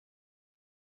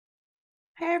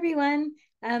Hi, everyone.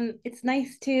 It's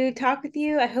nice to talk with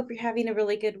you. I hope you're having a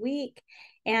really good week.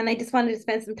 And I just wanted to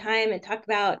spend some time and talk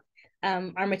about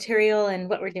our material and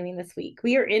what we're doing this week.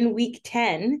 We are in week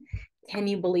 10. Can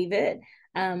you believe it?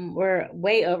 We're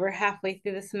way over halfway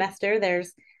through the semester.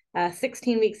 There's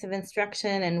 16 weeks of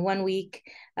instruction and 1 week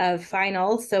of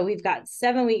finals. So we've got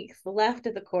 7 weeks left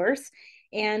of the course.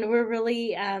 And we're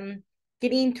really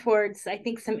getting towards, I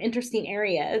think, some interesting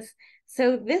areas.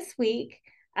 So this week,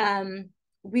 um,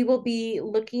 we will be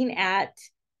looking at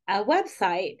a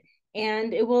website,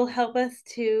 and it will help us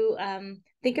to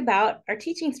think about our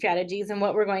teaching strategies and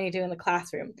what we're going to do in the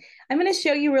classroom. I'm going to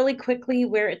show you really quickly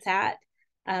where it's at.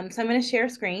 So I'm going to share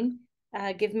screen.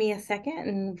 Give me a second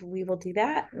and we will do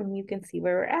that and you can see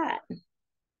where we're at.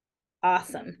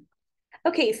 Awesome.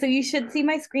 Okay, so you should see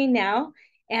my screen now,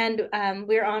 and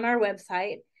we're on our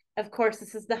website. Of course,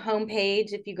 this is the home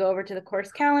page. If you go over to the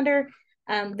course calendar,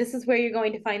 this is where you're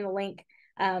going to find the link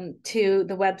to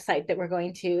the website that we're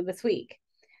going to this week.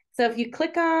 So if you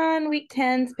click on week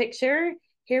 10's picture,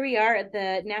 here we are at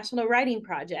the National Writing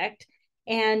Project.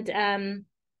 And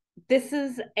this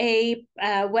is a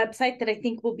website that I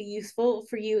think will be useful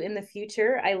for you in the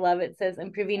future. I love it. It says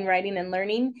improving writing and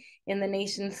learning in the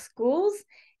nation's schools.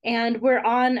 And we're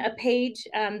on a page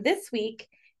this week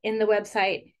in the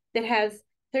website that has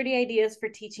 30 ideas for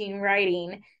teaching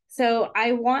writing. So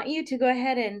I want you to go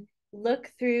ahead and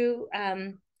look through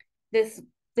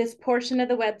this portion of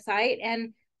the website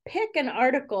and pick an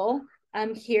article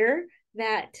here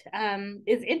that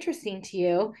is interesting to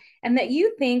you and that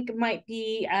you think might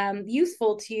be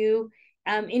useful to you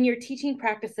in your teaching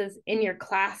practices in your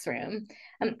classroom.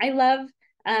 I love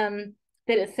that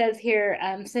it says here,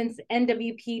 since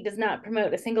NWP does not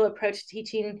promote a single approach to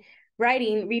teaching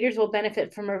writing, readers will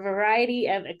benefit from a variety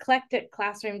of eclectic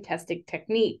classroom testing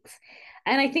techniques.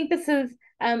 And I think this is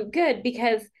good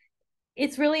because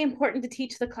it's really important to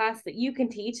teach the class that you can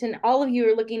teach, and all of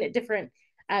you are looking at different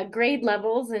grade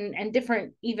levels and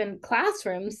different even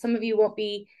classrooms. Some of you won't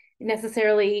be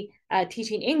necessarily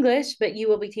teaching English, but you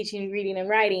will be teaching reading and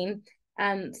writing.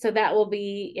 So that will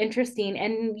be interesting.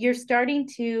 And you're starting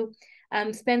to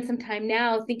spend some time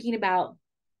now thinking about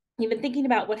you've been thinking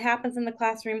about what happens in the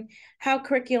classroom, how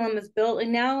curriculum is built,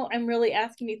 and now I'm really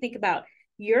asking you to think about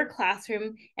your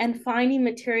classroom and finding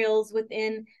materials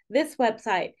within this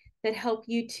website that help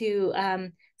you to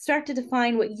start to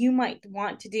define what you might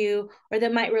want to do or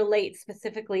that might relate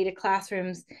specifically to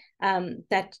classrooms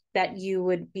that you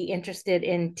would be interested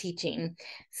in teaching.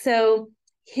 So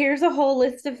here's a whole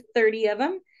list of 30 of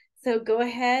them. So go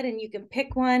ahead and you can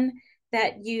pick one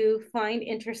that you find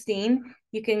interesting.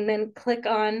 You can then click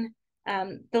on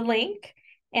the link,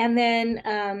 and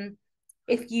then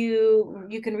if you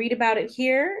can read about it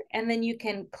here, and then you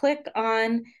can click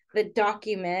on the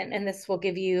document, and this will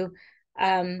give you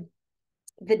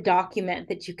the document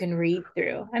that you can read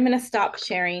through. I'm going to stop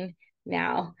sharing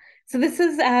now. So this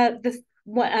is the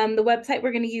website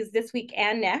we're going to use this week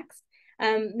and next.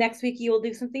 Next week you will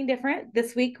do something different.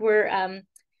 This week we're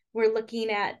looking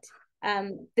at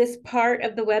this part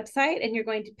of the website, and you're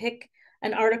going to pick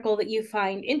an article that you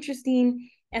find interesting.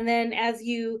 And then as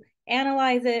you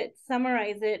analyze it,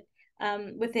 summarize it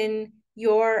within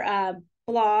your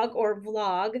blog or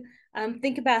vlog,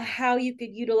 think about how you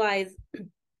could utilize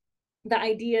the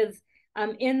ideas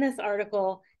in this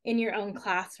article in your own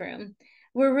classroom.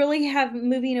 We're really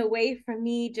moving away from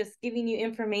me just giving you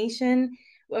information.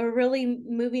 We're really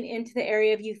moving into the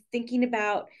area of you thinking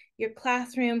about your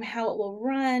classroom, how it will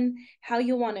run, how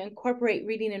you'll want to incorporate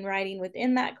reading and writing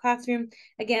within that classroom.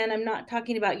 Again, I'm not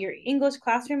talking about your English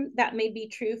classroom. That may be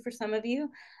true for some of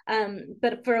you,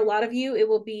 but for a lot of you, it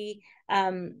will be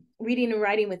reading and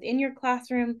writing within your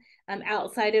classroom,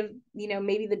 outside of,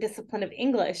 maybe the discipline of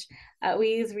English.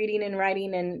 We use reading and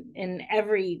writing in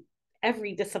every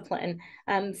discipline.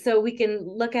 So we can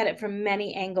look at it from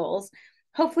many angles.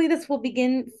 Hopefully this will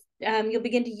you'll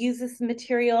begin to use this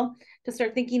material to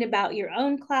start thinking about your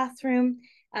own classroom.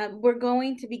 We're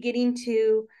going to be getting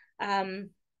to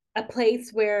a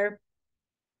place where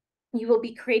you will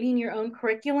be creating your own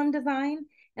curriculum design,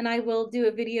 and I will do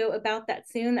a video about that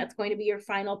soon. That's going to be your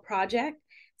final project.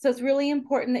 So it's really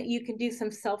important that you can do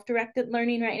some self-directed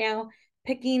learning right now,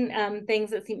 picking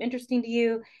things that seem interesting to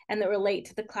you and that relate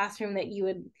to the classroom that you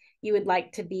would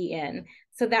like to be in.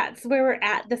 So that's where we're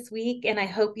at this week, and I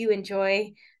hope you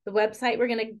enjoy the website. We're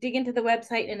going to dig into the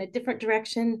website in a different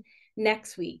direction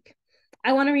next week.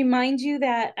 I want to remind you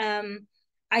that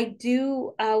I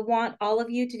do want all of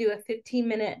you to do a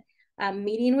 15-minute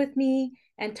meeting with me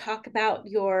and talk about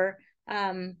your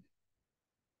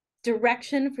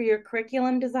direction for your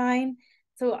curriculum design.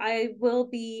 So I will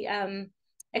be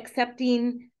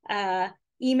accepting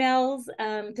emails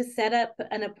to set up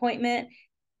an appointment.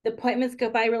 The appointments go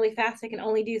by really fast. I can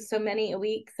only do so many a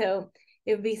week. So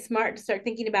it would be smart to start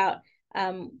thinking about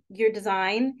your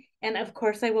design. And of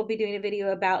course, I will be doing a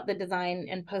video about the design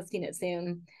and posting it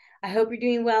soon. I hope you're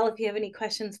doing well. If you have any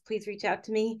questions, please reach out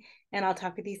to me, and I'll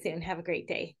talk with you soon. Have a great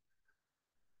day.